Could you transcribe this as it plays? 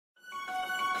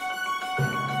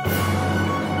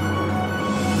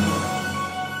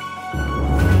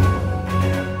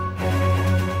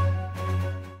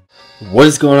What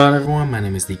is going on, everyone? My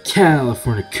name is the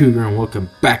California Cougar, and welcome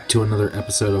back to another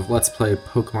episode of Let's Play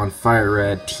Pokemon Fire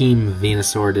Red Team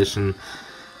Venusaur Edition.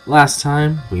 Last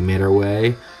time, we made our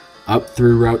way up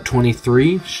through Route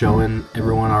 23, showing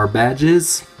everyone our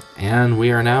badges, and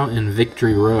we are now in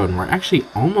Victory Road, and we're actually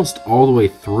almost all the way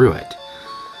through it.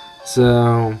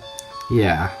 So,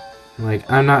 yeah.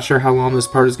 I'm not sure how long this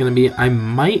part is going to be. I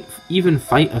might even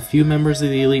fight a few members of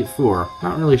the Elite Four.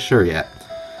 Not really sure yet.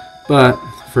 But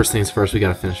first things first, we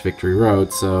gotta finish Victory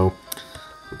Road, so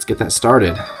let's get that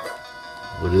started.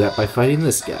 We'll do that by fighting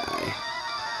this guy.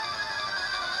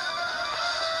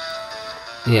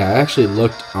 Yeah, I actually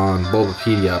looked on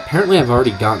Bulbapedia. Apparently I've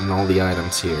already gotten all the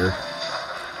items here.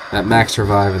 That Max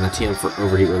Revive and the TM for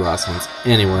Overheat were the last ones.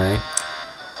 Anyway,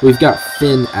 we've got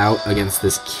Finn out against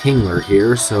this Kingler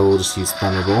here, so we'll just use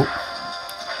Thunderbolt.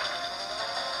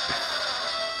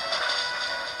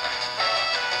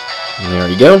 And there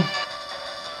we go.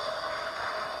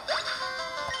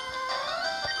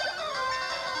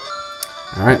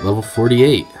 Alright, level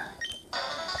 48.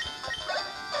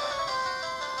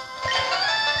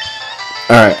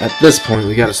 Alright, at this point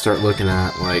we gotta start looking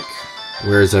at,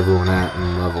 where's everyone at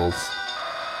in levels.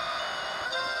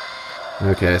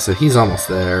 Okay, so he's almost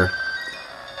there.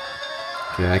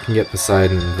 Okay, I can get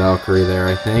Poseidon and Valkyrie there,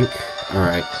 I think.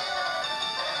 Alright.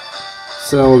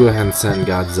 So we'll go ahead and send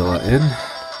Godzilla in.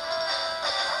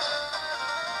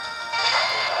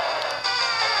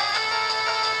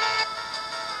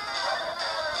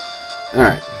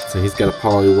 Alright, so he's got a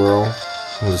Poliwhirl.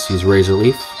 We'll just use Razor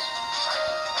Leaf.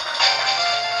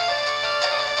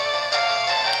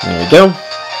 There we go.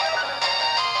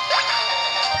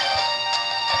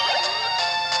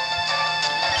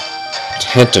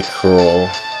 Tentacruel.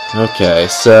 Okay,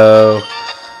 so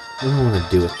what do I want to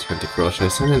do with Tentacruel? Should I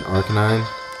send in Arcanine?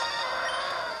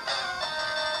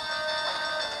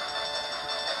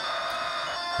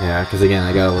 Yeah, because again,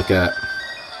 I gotta look at...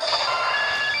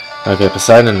 Okay,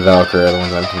 Poseidon and Valkyrie are the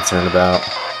ones I'm concerned about.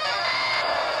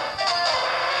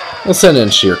 We'll send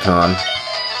in Shere Khan.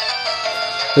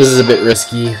 This is a bit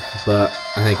risky, but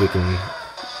I think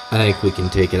we can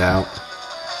take it out.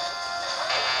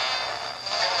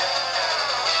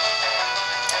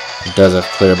 It does have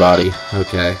Clear Body,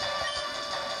 okay.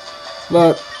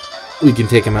 But we can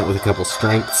take him out with a couple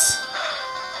strengths.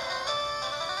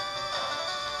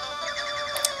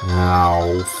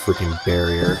 Ow, freaking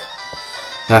barrier.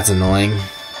 That's annoying.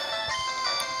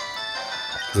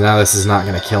 Now this is not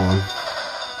going to kill him.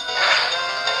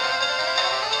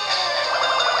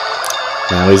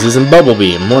 Now he's using Bubble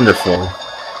Beam. Wonderful.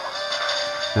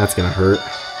 That's going to hurt.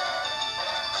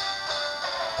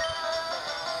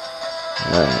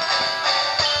 Alright.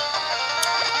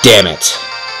 Damn it.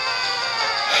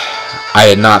 I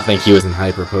did not think he was in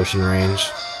Hyper Potion range.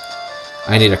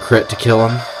 I need a crit to kill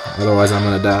him. Otherwise I'm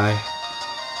going to die.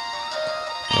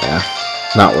 Yeah.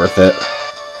 Not worth it.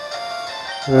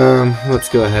 Let's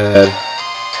go ahead.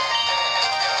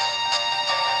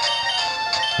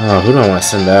 Oh, who do I want to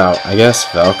send out? I guess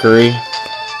Valkyrie.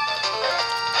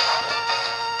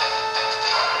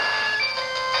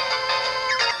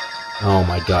 Oh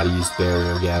my god, he used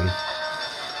Barrier again.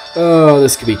 Oh,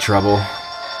 this could be trouble.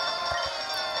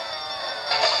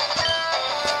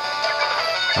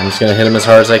 I'm just gonna hit him as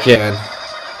hard as I can.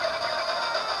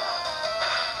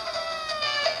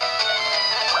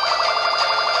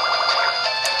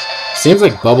 Seems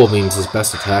like Bubble Beam's his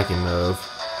best attacking move.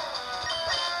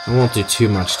 I won't do too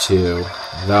much to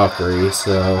Valkyrie,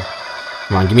 so...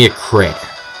 Come on, give me a crit.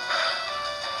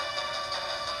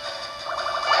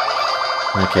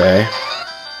 Okay.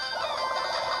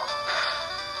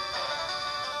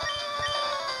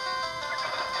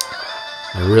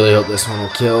 I really hope this one will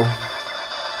kill.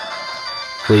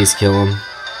 Please kill him.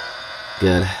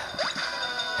 Good.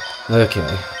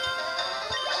 Okay.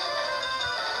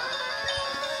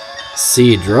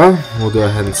 Seadra, we'll go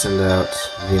ahead and send out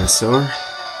Venusaur.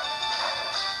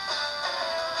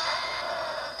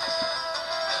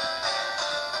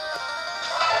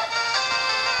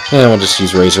 And we'll just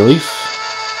use Razor Leaf.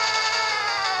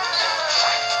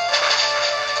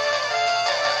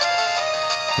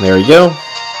 There we go.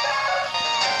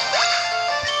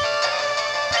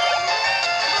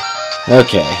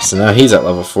 Okay, so now he's at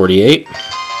level 48.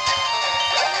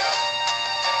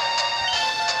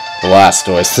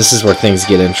 Blastoise. This is where things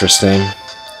get interesting.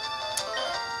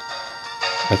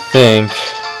 I think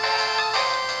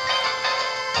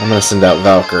I'm going to send out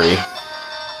Valkyrie.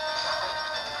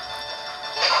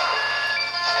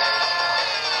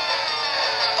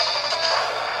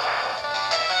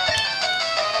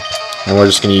 And we're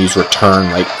just going to use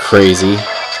Return like crazy.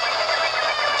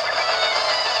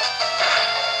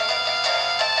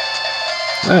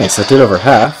 Nice, that did over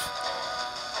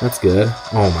half. That's good.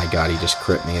 Oh my god, he just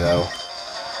crit me though.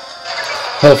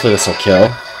 Hopefully this will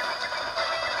kill.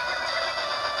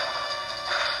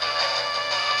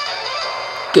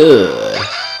 Good.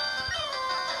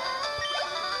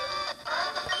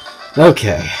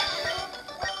 Okay.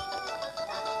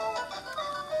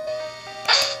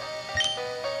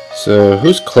 So,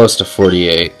 who's close to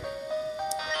 48?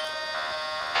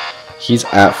 He's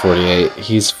at 48.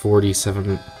 He's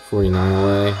 47, 49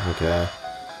 away. Okay.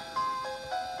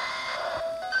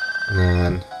 And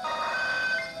then,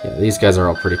 yeah, these guys are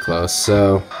all pretty close.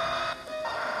 So,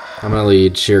 I'm going to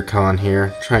lead Shere Khan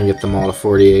here. Try and get them all to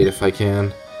 48 if I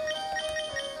can.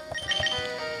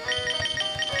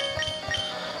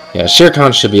 Yeah, Shere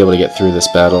Khan should be able to get through this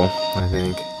battle, I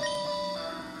think.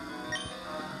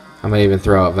 I might even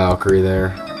throw out Valkyrie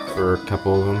there for a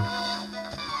couple of them.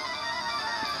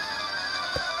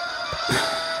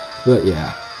 But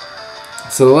yeah.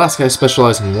 So the last guy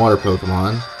specialized in water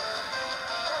Pokemon.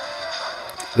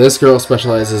 This girl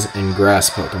specializes in grass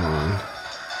Pokemon,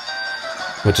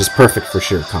 which is perfect for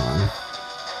Shere Khan.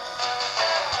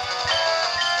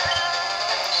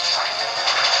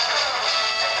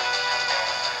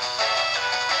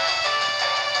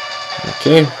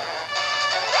 Okay.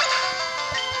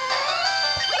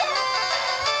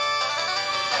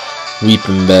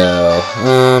 Weeping Bell.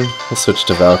 We'll switch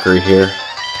to Valkyrie here.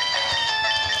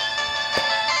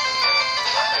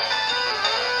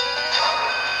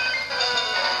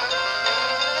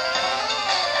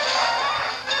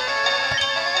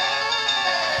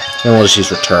 And we'll just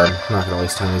use Return. I'm not going to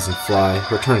waste time using Fly.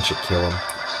 Return should kill him.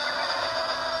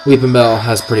 Weeping Bell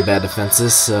has pretty bad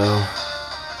defenses, so...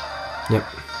 Yep.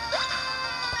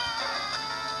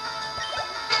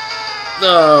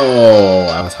 No!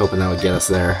 I was hoping that would get us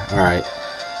there. Alright.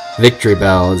 Victory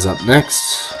Bell is up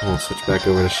next. We'll switch back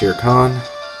over to Shere Khan.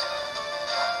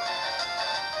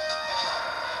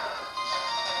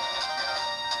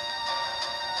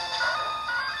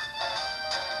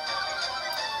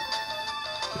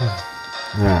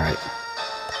 Alright.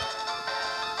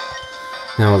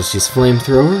 Now we'll just use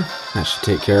Flamethrower. That should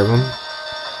take care of him.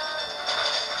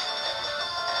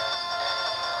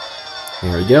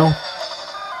 There we go.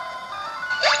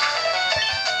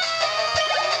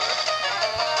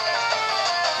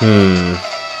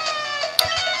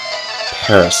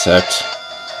 Parasect.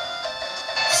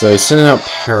 So he's sending out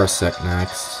Parasect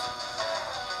next.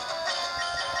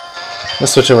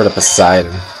 Let's switch over to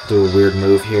Poseidon. Do a weird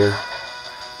move here.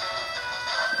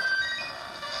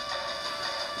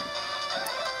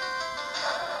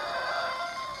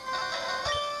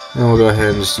 And we'll go ahead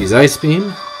and just use Ice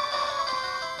Beam.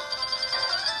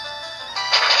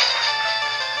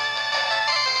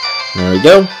 There we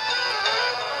go.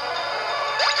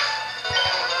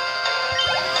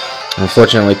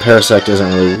 Unfortunately, Parasect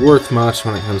isn't really worth much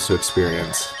when it comes to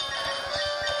experience.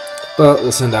 But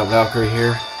we'll send out Valkyrie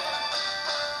here.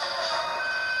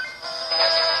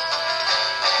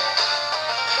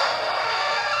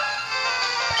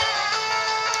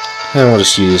 And we'll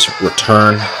just use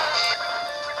Return.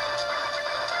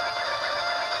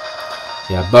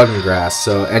 Yeah, Bug and Grass,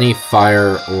 so any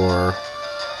fire or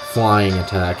flying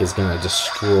attack is going to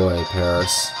destroy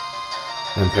Paras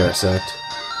and Parasect.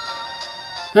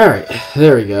 Alright,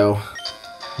 there we go.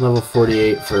 Level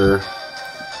 48 for...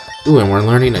 Ooh, and we're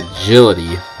learning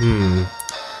Agility.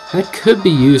 That could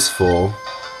be useful.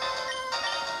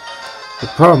 The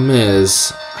problem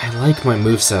is, I like my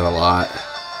moveset a lot.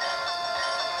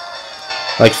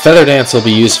 Like, Feather Dance will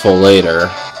be useful later.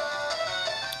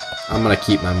 I'm gonna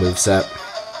keep my moveset.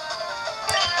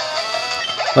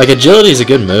 Like, Agility is a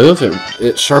good move.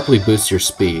 It sharply boosts your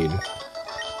speed.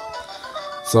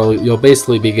 So you'll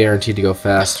basically be guaranteed to go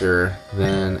faster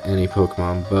than any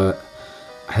Pokemon, but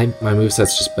I think my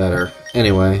moveset's just better.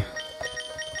 Anyway,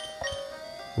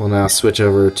 we'll now switch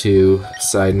over to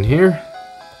Poseidon here.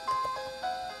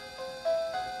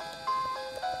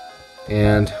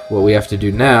 And what we have to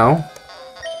do now,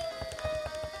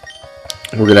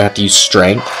 we're going to have to use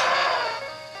Strength.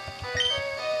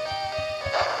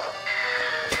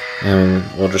 And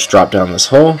we'll just drop down this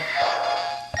hole.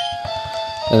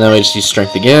 And then we just use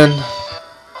Strength again.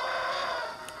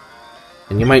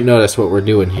 And you might notice what we're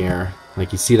doing here.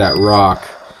 Like, you see that rock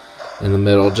in the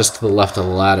middle, just to the left of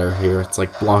the ladder here. It's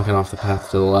like blocking off the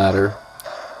path to the ladder.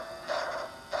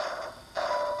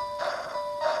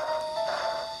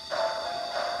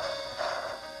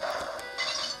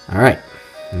 Alright.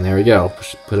 And there we go.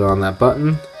 Put it on that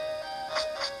button.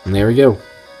 And there we go.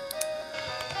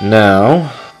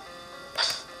 Now...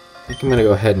 I think I'm going to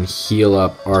go ahead and heal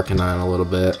up Arcanine a little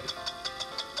bit.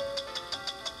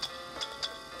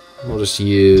 we'll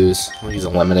use a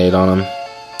lemonade on him.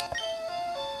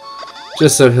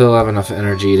 Just so he'll have enough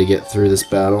energy to get through this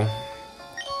battle.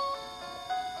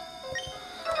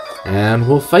 And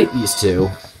we'll fight these two.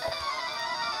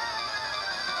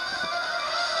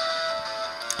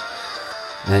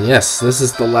 And yes, this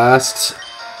is the last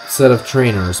set of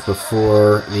trainers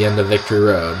before the end of Victory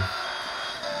Road.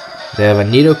 They have a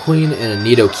Nidoqueen and a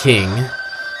Nidoking.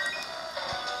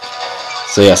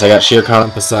 So yes, I got Shirkan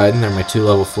and Poseidon. They're my 2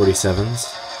 level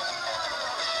 47s.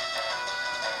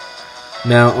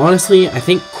 Now, honestly, I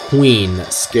think Queen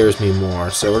scares me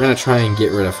more, so we're going to try and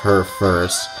get rid of her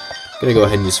first. I'm going to go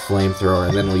ahead and use Flamethrower,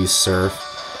 and then we'll use Surf.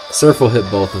 Surf will hit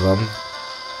both of them.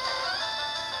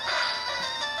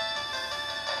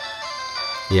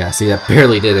 Yeah, see, that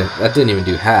barely did it. That didn't even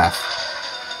do half.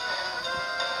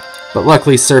 But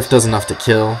luckily, Surf does enough to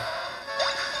kill.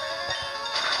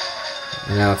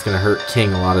 And now it's going to hurt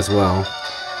King a lot as well.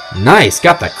 Nice!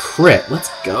 Got the crit! Let's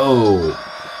go!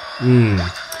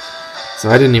 So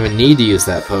I didn't even need to use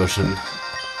that potion.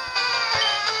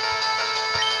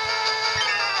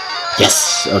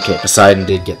 Yes! Okay, Poseidon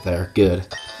did get there. Good.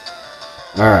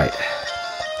 Alright.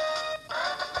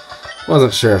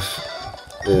 Wasn't sure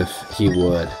if he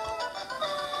would.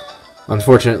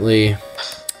 Unfortunately,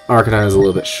 Arcanine is a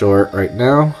little bit short right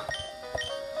now.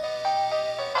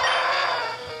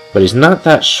 But he's not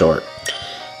that short.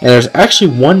 And there's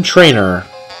actually one trainer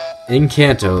in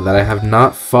Kanto that I have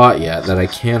not fought yet that I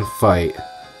can fight.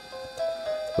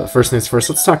 But first things first,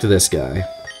 let's talk to this guy.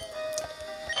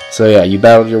 So yeah, you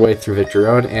battled your way through Victory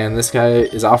Road, and this guy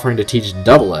is offering to teach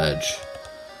Double Edge.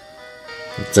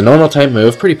 It's a normal type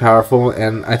move, pretty powerful,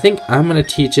 and I think I'm going to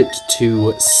teach it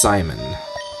to Simon.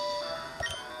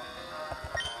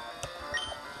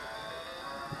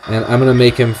 And I'm going to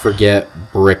make him forget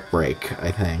Brick Break,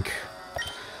 I think.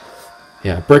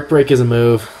 Yeah, Brick Break is a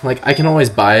move. Like, I can always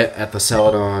buy it at the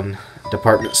Celadon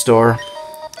department store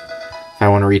if I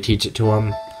want to reteach it to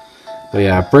him. But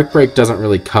yeah, Brick Break doesn't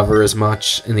really cover as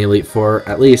much in the Elite Four.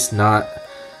 At least not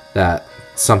that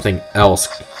something else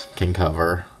can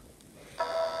cover.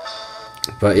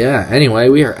 But yeah, anyway,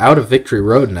 we are out of Victory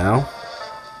Road now.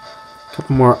 A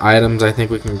couple more items I think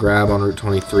we can grab on Route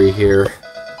 23 here.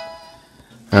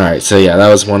 Alright, so yeah, that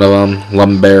was one of them.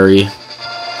 Lumberry.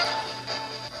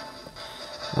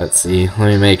 Let's see, let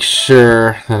me make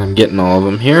sure that I'm getting all of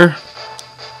them here.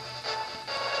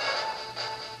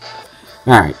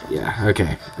 Alright, yeah,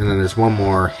 okay. And then there's one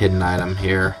more hidden item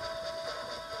here.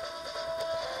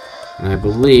 And I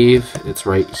believe it's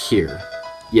right here.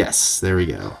 Yes, there we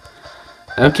go.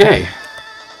 Okay.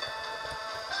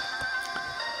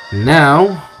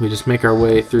 Now, we just make our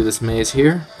way through this maze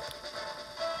here.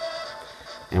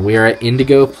 And we are at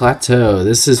Indigo Plateau.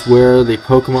 This is where the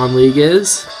Pokemon League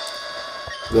is.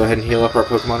 Go ahead and heal up our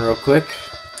Pokemon real quick.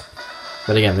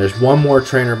 But again, there's one more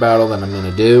trainer battle that I'm going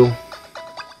to do.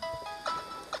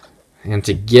 And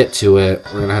to get to it,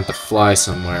 we're going to have to fly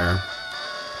somewhere.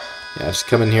 Yeah, just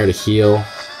come in here to heal.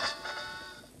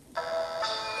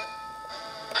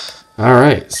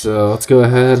 Alright, so let's go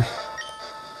ahead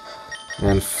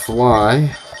and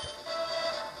fly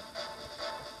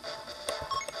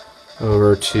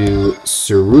over to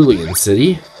Cerulean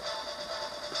City.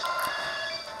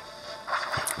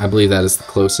 I believe that is the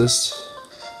closest.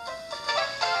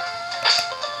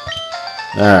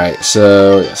 Alright,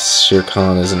 so yes,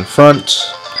 Shirkan is in front.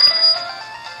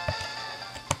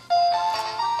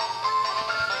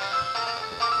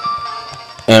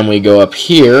 And we go up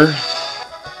here.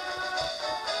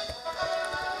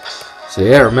 So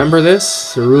yeah, remember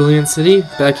this? Cerulean City,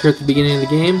 back here at the beginning of the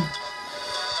game.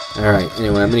 Alright,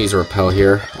 anyway, I'm going to use a repel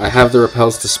here. I have the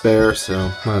repels to spare,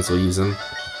 so might as well use them.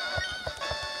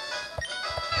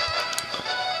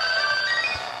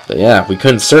 But yeah, we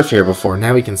couldn't surf here before.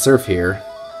 Now we can surf here.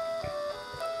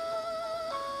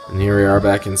 And here we are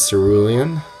back in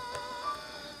Cerulean.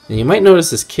 And you might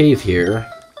notice this cave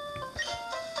here.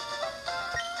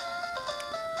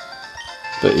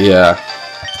 But yeah,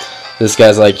 this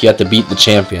guy's like, you have to beat the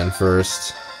champion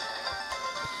first.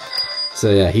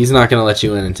 So yeah, he's not going to let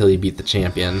you in until you beat the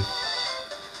champion.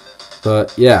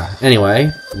 But yeah,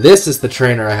 anyway, this is the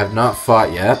trainer I have not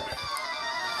fought yet.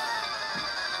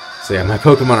 So yeah, my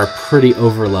Pokemon are pretty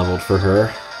over-leveled for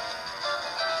her.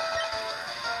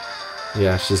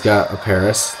 Yeah, she's got a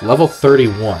Paris. Level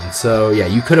 31. So yeah,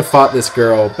 you could have fought this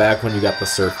girl back when you got the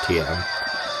Surf TM.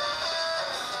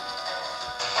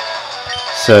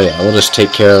 So yeah, we'll just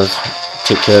take care of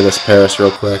this Paris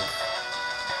real quick.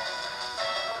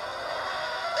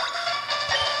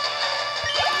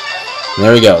 And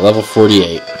there we go, level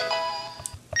 48.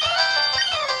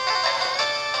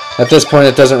 At this point,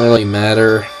 it doesn't really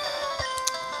matter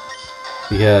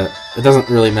because it doesn't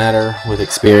really matter with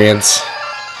experience.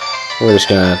 We're just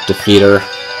gonna defeat her.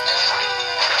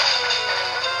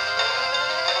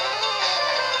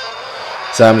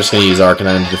 So I'm just gonna use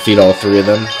Arcanine to defeat all three of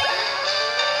them.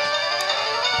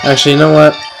 Actually, you know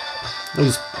what?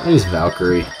 I'll use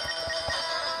Valkyrie.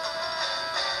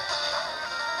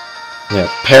 Yeah,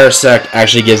 Parasect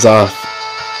actually gives off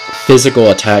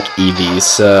physical attack EVs,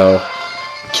 so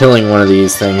killing one of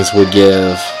these things would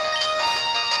give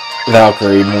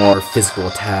Valkyrie more physical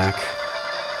attack.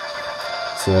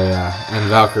 So yeah, and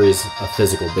Valkyrie's a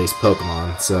physical-based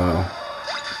Pokemon, so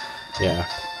yeah.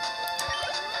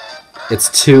 It's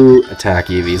 2 attack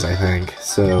EVs, I think.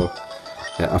 So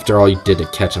yeah, after all you did to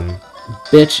catch him,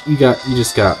 bitch,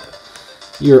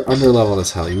 you're under-leveled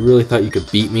as hell. You really thought you could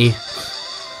beat me?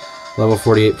 Level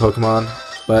 48 Pokemon.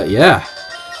 But yeah,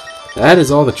 that is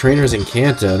all the trainers in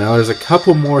Kanto. Now there's a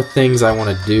couple more things I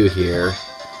want to do here.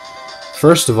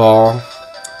 First of all,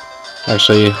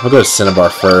 actually, I'll go to Cinnabar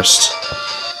first.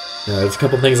 There's a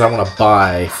couple things I want to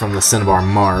buy from the Cinnabar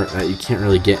Mart that you can't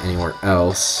really get anywhere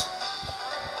else.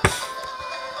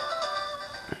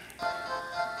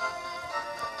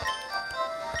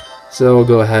 So we'll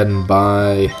go ahead and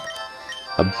buy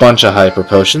a bunch of Hyper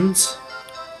Potions.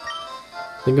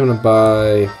 I think I'm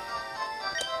gonna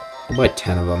I'll buy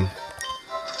 10 of them.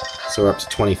 So we're up to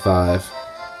 25.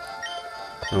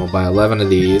 And we'll buy 11 of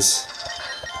these.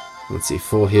 Let's see,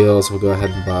 full heals, we'll go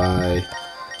ahead and buy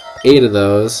 8 of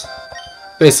those.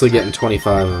 Basically getting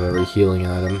 25 of every healing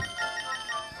item.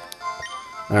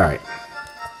 Alright.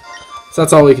 So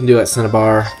that's all we can do at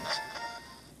Cinnabar.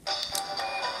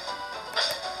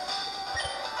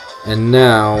 And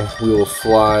now we will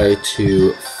fly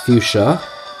to Fuchsia.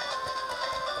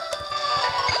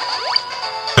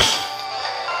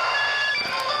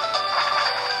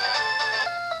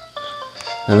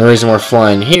 And the reason we're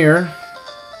flying here...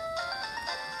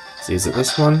 See, is it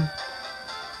this one?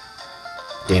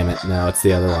 Damn it, no, it's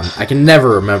the other one. I can never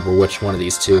remember which one of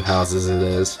these 2 houses it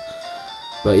is.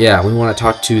 But yeah, we want to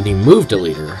talk to the Move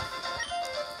Deleter.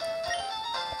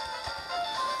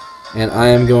 And I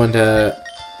am going to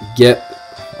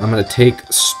I'm going to take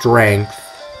Strength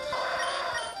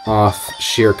off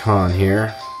Shere Khan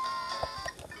here.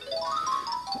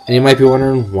 And you might be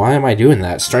wondering, why am I doing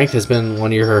that? Strength has been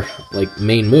one of your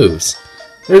main moves.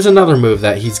 There's another move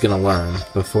that he's going to learn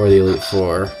before the Elite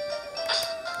Four.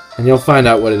 And you'll find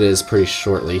out what it is pretty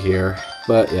shortly here.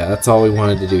 But yeah, that's all we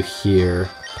wanted to do here.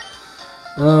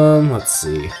 Let's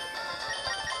see.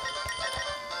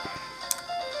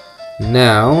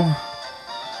 Now,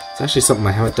 it's actually something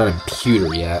I haven't done in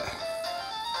Pewter yet.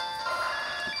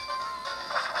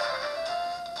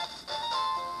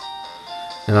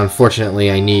 And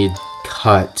unfortunately, I need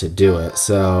Cut to do it,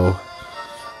 so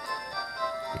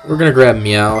we're gonna grab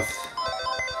Meowth.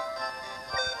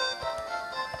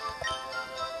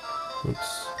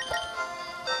 Oops.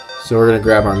 So we're gonna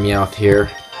grab our Meowth here.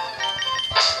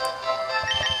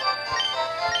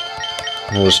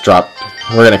 We'll just drop.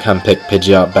 We're gonna come pick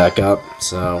Pidgeot back up.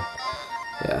 So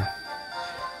yeah,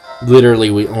 literally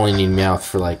we only need Meowth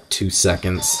for like 2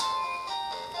 seconds.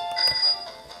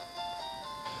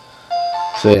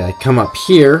 So yeah, I come up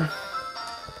here.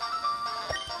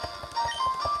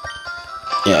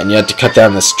 Yeah, and you have to cut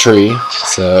down this tree.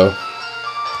 So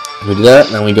we do that,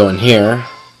 and then we go in here.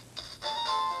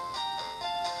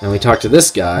 And we talk to this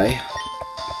guy.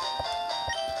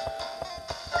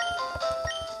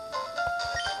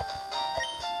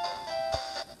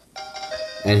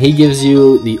 And he gives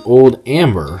you the old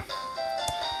Amber.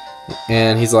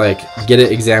 And he's like, get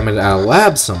it examined at a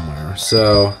lab somewhere.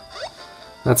 So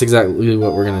that's exactly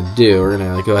what we're going to do. We're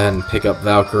going to go ahead and pick up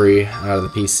Valkyrie out of the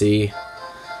PC.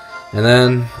 And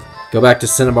then go back to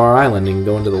Cinnabar Island and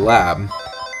go into the lab.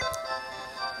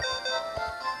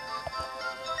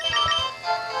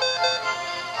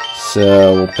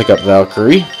 So we'll pick up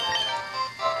Valkyrie.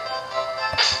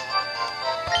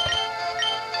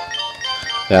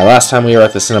 Yeah, last time we were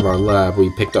at the Cinnabar lab, we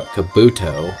picked up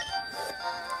Kabuto.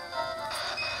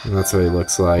 And that's what he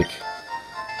looks like.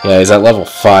 Yeah, he's at level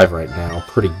 5 right now.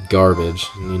 Pretty garbage.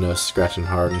 And, you know, scratching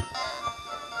hard.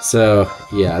 So,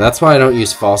 yeah, that's why I don't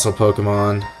use fossil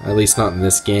Pokemon. At least not in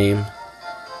this game.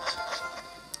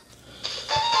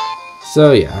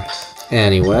 So, yeah.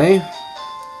 Anyway.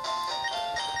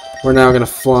 We're now going to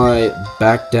fly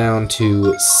back down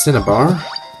to Cinnabar.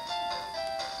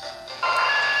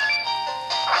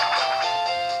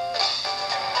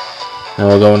 And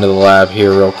we'll go into the lab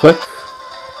here real quick.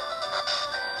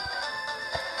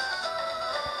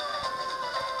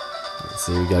 Let's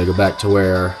see, we gotta go back to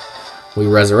where we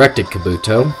resurrected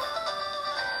Kabuto.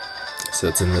 So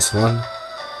it's in this one.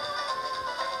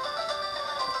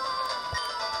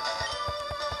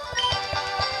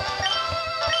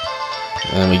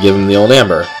 And we give him the old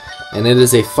amber. And it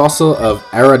is a fossil of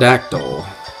Aerodactyl.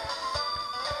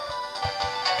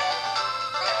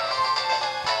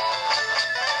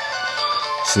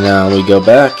 So now we go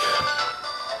back.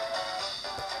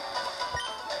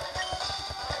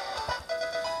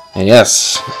 And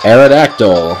yes,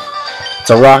 Aerodactyl. It's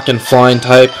a rock and flying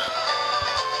type.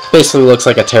 Basically looks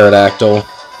like a pterodactyl.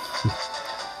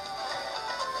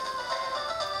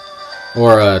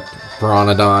 Or a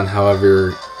Bronodon,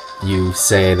 however you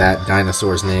say that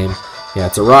dinosaur's name. Yeah,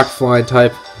 it's a rock flying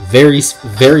type. Very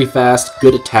fast,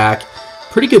 good attack.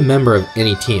 Pretty good member of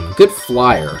any team. A good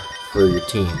flyer for your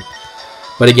team.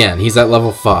 But again, he's at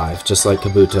level 5, just like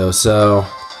Kabuto. So,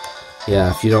 yeah,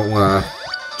 if you don't want to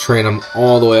train him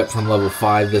all the way up from level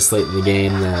 5 this late in the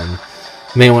game, then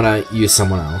you may want to use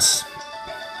someone else.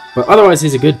 But otherwise,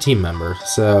 he's a good team member.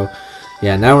 So,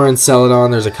 yeah, now we're in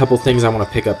Celadon. There's a couple things I want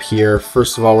to pick up here.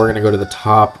 First of all, we're going to go to the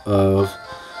top of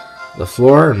the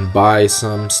floor and buy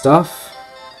some stuff.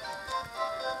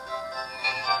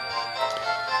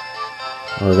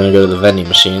 We're going to go to the vending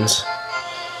machines.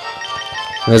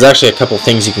 And there's actually a couple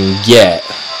things you can get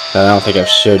that I don't think I've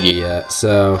showed you yet.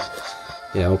 So,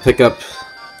 yeah, we'll pick up.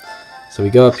 So we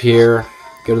go up here,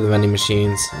 go to the vending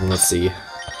machines, and let's see.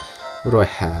 What do I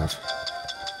have?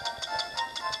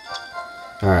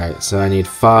 Alright, so I need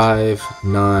 5,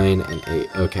 9, and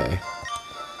 8. Okay.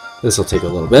 This will take a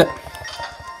little bit.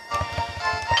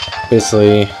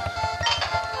 Basically,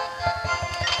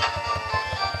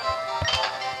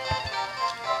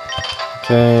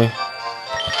 okay,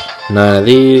 9 of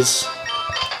these,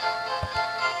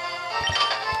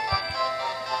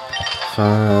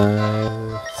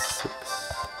 5,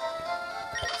 6,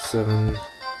 7,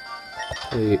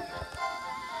 8,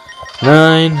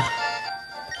 9,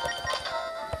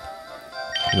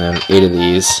 and then 8 of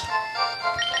these.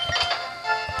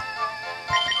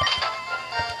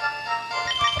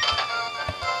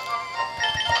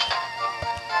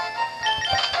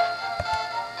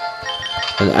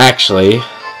 And actually,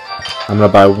 I'm going to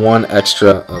buy 1 extra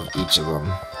of each of them.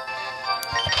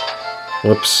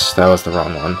 Whoops, that was the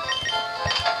wrong one.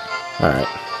 Alright,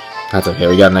 that's okay,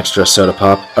 we got an extra soda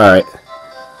pop. Alright.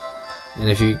 And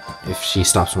if she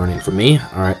stops running from me,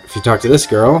 alright, if you talk to this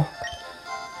girl,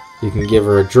 you can give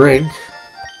her a drink,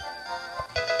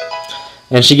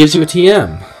 and she gives you a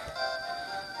TM.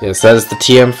 Yes, that is the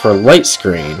TM for Light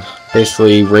Screen.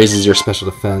 Basically raises your special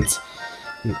defense.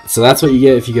 So that's what you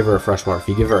get if you give her a fresh water. If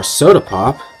you give her a soda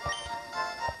pop,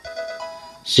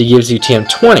 she gives you TM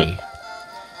 20,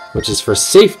 which is for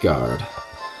Safeguard.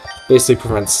 Basically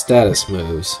prevents status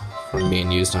moves from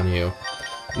being used on you.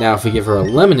 Now if we give her a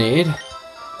lemonade,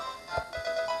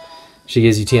 she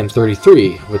gives you TM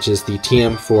 33, which is the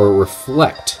TM for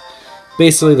Reflect.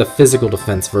 Basically the physical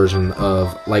defense version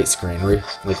of Light Screen,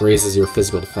 like raises your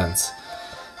physical defense.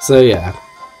 So yeah.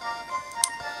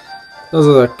 Those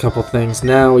are a couple things.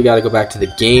 Now we gotta go back to the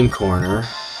game corner.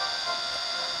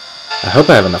 I hope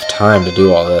I have enough time to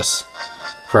do all this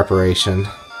preparation.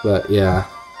 But yeah.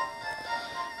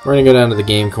 We're gonna go down to the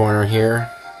game corner here.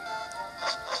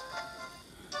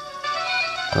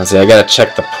 Let's see, I gotta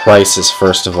check the prices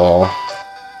first of all.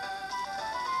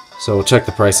 So we'll check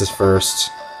the prices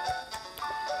first.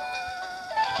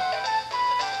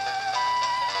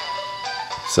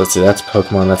 So let's see, that's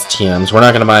Pokemon, that's TMs. We're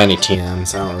not going to buy any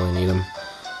TMs, I don't really need them.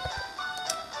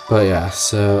 But yeah,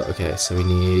 so, okay, so we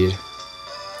need,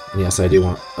 yes I do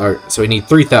want, alright, so we need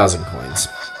 3,000 coins.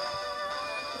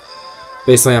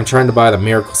 Basically I'm trying to buy the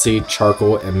Miracle Seed,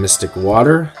 Charcoal, and Mystic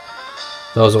Water.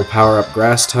 Those will power up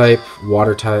Grass type,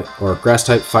 Water type, or Grass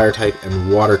type, Fire type,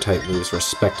 and Water type moves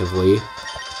respectively.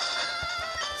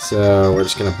 So we're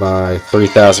just going to buy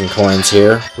 3,000 coins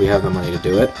here. We have the money to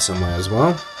do it, so might as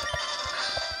well.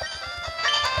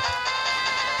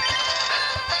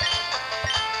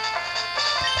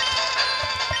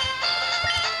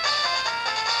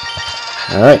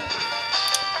 Alright.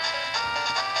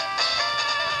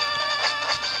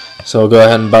 So we'll go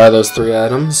ahead and buy those 3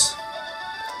 items.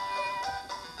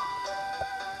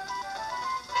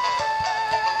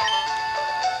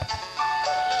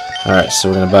 Alright, so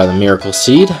we're going to buy the Miracle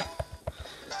Seed.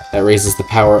 That raises the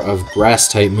power of Grass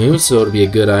type moves, so it'll be a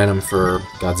good item for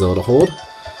Godzilla to hold.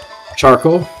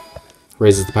 Charcoal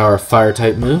raises the power of Fire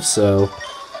type moves, so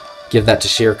give that to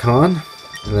Shere Khan.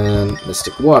 And then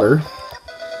Mystic Water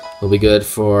will be good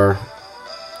for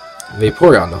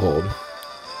Vaporeon to hold.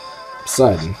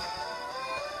 Poseidon,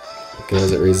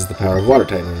 because it raises the power of Water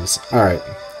type moves. Alright.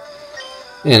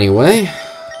 Anyway.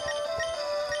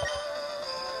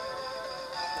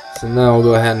 So now we'll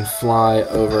go ahead and fly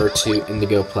over to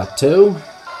Indigo Plateau.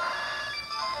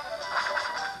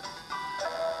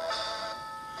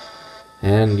 And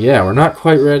And yeah, we're not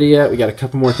quite ready yet. We got a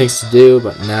couple more things to do,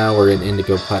 but now we're in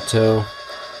Indigo Plateau.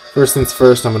 First things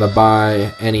first, I'm going to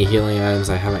buy any healing items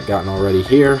I haven't gotten already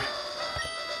here.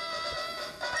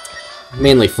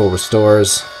 Mainly full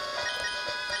restores.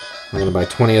 I'm going to buy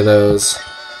 20 of those.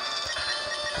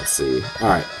 Let's see.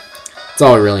 Alright. That's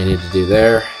all we really need to do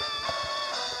there.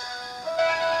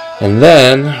 And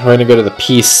then, we're going to go to the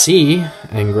PC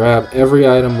and grab every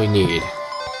item we need.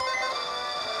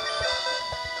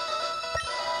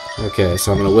 Okay,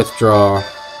 so I'm going to withdraw.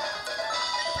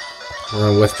 We're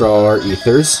going to withdraw our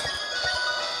ethers.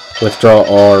 Withdraw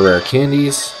all our rare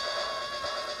candies.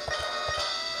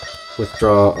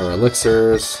 Withdraw our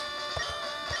elixirs.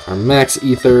 Our max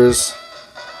ethers.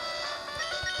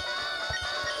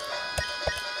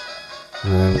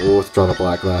 And then we'll withdraw the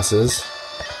black glasses.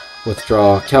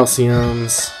 Withdraw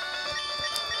calciums.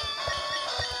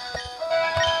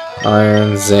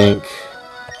 Iron, zinc.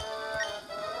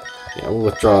 Yeah, we'll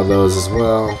withdraw those as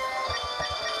well.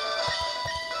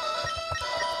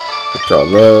 Withdraw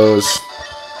those.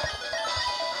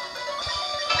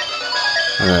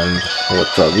 And we'll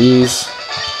withdraw these.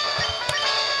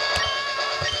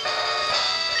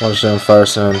 One stone,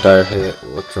 firestone, dire hit.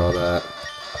 We'll withdraw that.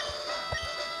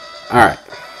 Alright.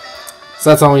 So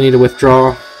that's all we need to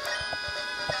withdraw.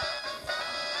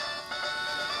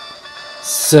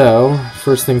 So,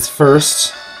 first things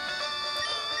first.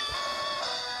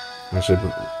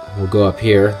 We'll go up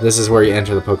here. This is where you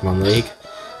enter the Pokemon League.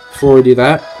 Before we do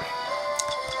that,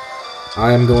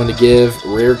 I am going to give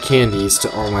rare candies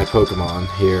to all my Pokemon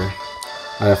here.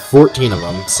 I have 14 of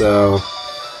them, so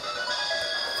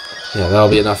yeah, that'll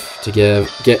be enough to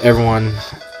get everyone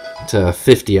to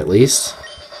 50 at least.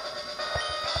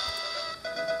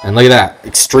 And look at that,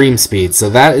 extreme speed. So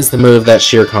that is the move that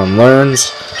Shirkan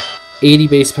learns. 80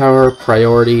 base power,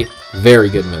 priority, very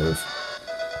good move.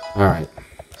 Alright.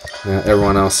 Now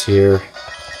everyone else here.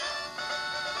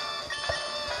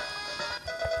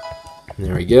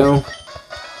 There we go.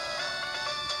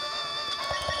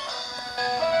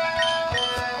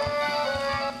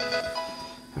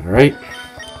 Alright.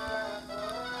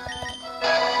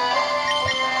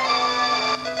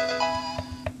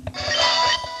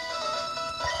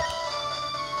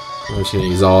 I'm just going to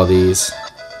use all of these.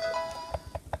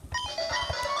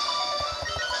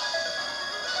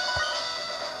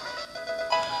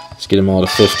 Let's get them all to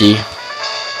 50.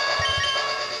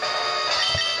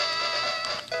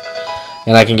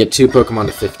 And I can get 2 Pokemon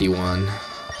to 51.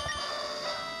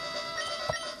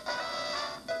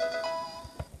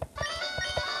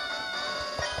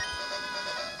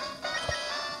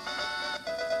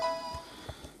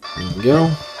 There we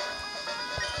go.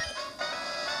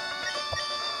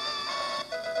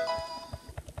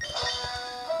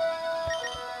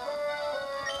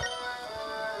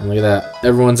 And look at that.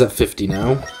 Everyone's at 50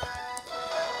 now.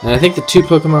 And I think the 2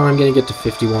 Pokemon I'm going to get to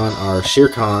 51 are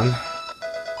Shirkan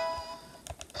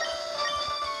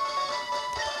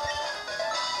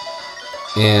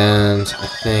and I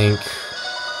think,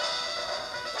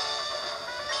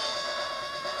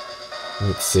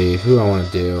 let's see, who I want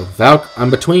to do.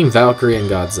 I'm between Valkyrie and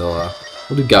Godzilla.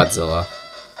 We'll do Godzilla.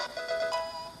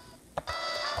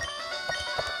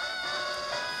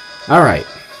 Alright.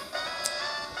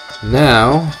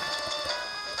 Now,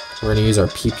 we're going to use our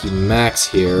PP Max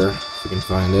here, if we can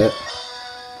find it.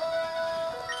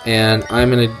 And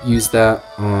I'm going to use that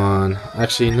on...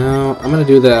 Actually, no. I'm going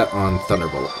to do that on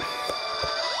Thunderbolt.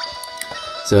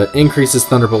 So it increases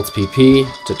Thunderbolt's PP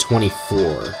to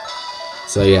 24.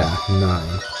 So yeah, 9.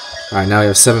 Alright, now we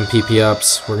have 7 PP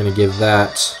ups. We're going to give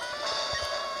that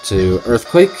to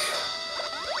Earthquake.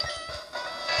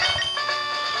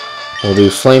 We'll do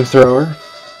Flamethrower.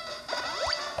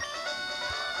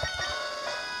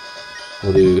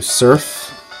 We'll do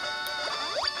Surf.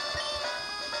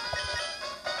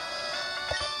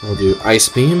 We'll do Ice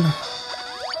Beam.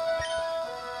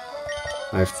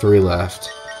 I have 3 left.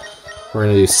 We're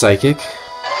going to do Psychic.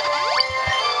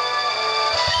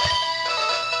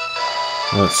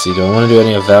 Let's see, do I want to do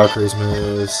any of Valkyrie's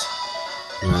moves?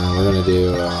 No, we're going to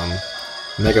do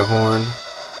Mega Horn.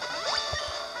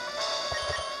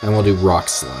 And we'll do Rock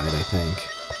Slide, I think.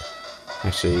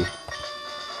 Actually...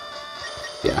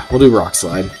 yeah, we'll do Rock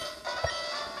Slide.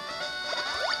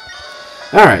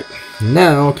 Alright,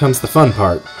 now comes the fun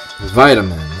part.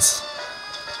 Vitamins.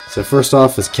 So first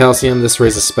off is Calcium. This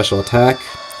raises special attack.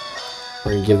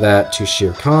 We're going to give that to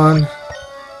Shirkan.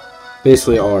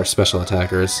 Basically all our special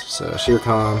attackers. So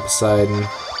Shirkan, Poseidon.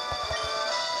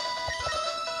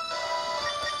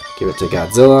 Give it to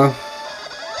Godzilla.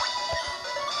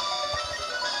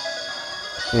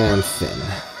 And Finn.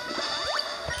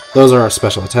 Those are our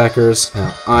special attackers.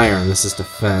 Now, Iron, this is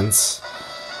defense.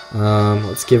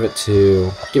 Let's give it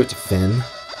to Finn.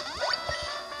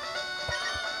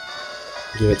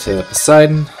 Give it to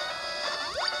Poseidon.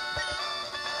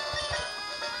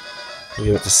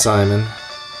 Give it to Simon.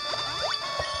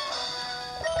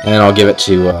 And I'll give it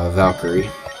to Valkyrie.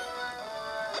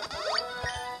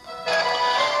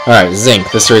 Alright,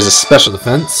 Zinc. This raises special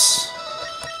defense.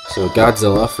 So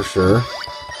Godzilla for sure.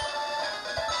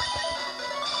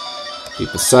 Keep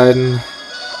Poseidon.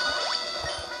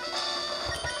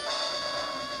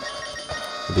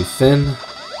 We'll do Finn.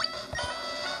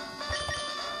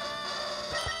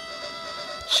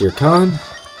 Shere Khan.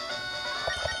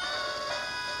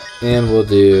 And we'll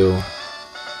do...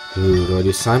 Ooh, do I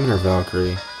do Simon or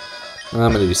Valkyrie? I'm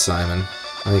gonna do Simon.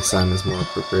 I think Simon's more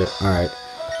appropriate. Alright.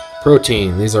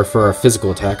 Protein. These are for our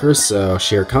physical attackers, so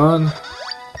Shere Khan.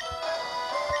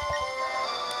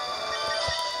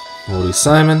 We'll do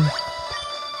Simon.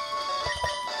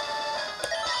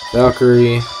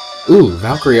 Valkyrie. Ooh,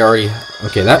 Valkyrie already...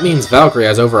 Okay, that means Valkyrie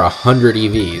has over 100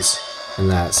 EVs in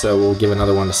that, so we'll give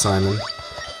another one to Simon.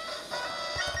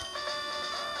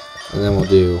 And then we'll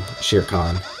do Shere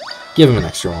Khan. Give him an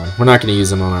extra one. We're not going to use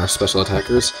them on our special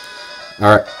attackers.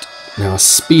 Alright, now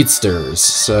speedsters.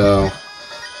 So,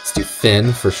 let's do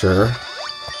Finn for sure.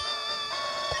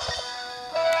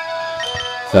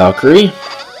 Valkyrie.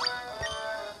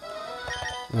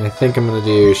 And I think I'm going to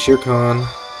do Shere Khan.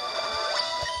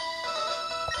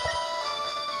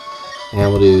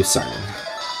 And we'll do Simon.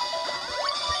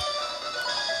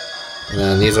 And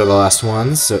then these are the last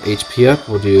ones. So HP up,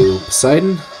 we'll do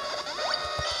Poseidon.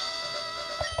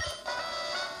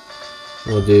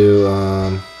 We'll do,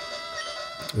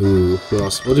 ooh, who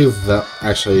else? We'll do,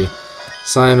 actually,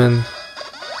 Simon.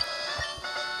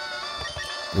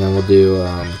 And we'll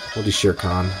do Shere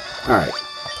Khan. Alright.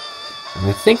 And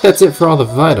I think that's it for all the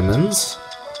vitamins.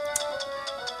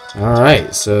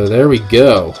 Alright, so there we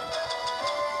go.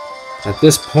 At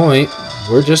this point,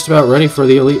 we're just about ready for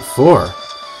the Elite Four.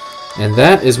 And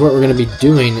that is what we're going to be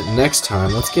doing next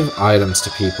time. Let's give items to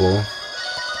people.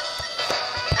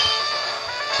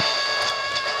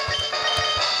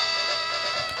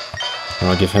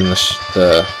 I'll give him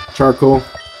the charcoal.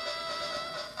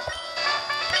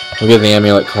 We'll give the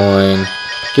amulet coin.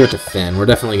 Give it to Finn. We're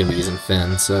definitely going to be using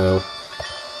Finn, so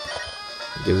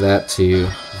give that to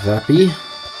Vappy.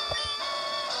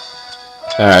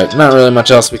 Alright, not really much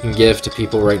else we can give to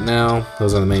people right now.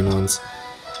 Those are the main ones.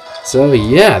 So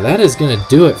yeah, that is going to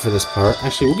do it for this part.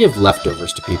 Actually, we'll give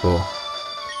leftovers to people.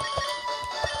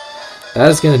 That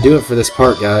is going to do it for this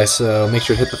part, guys. So make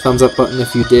sure to hit the thumbs up button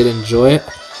if you did enjoy it.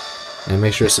 And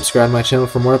make sure to subscribe to my channel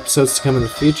for more episodes to come in the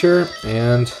future.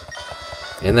 And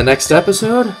in the next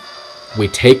episode, we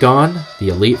take on the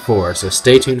Elite Four. So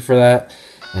stay tuned for that.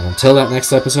 And until that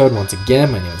next episode, once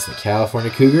again, my name is the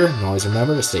California Cougar. And always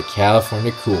remember to stay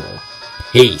California cool.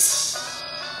 Peace.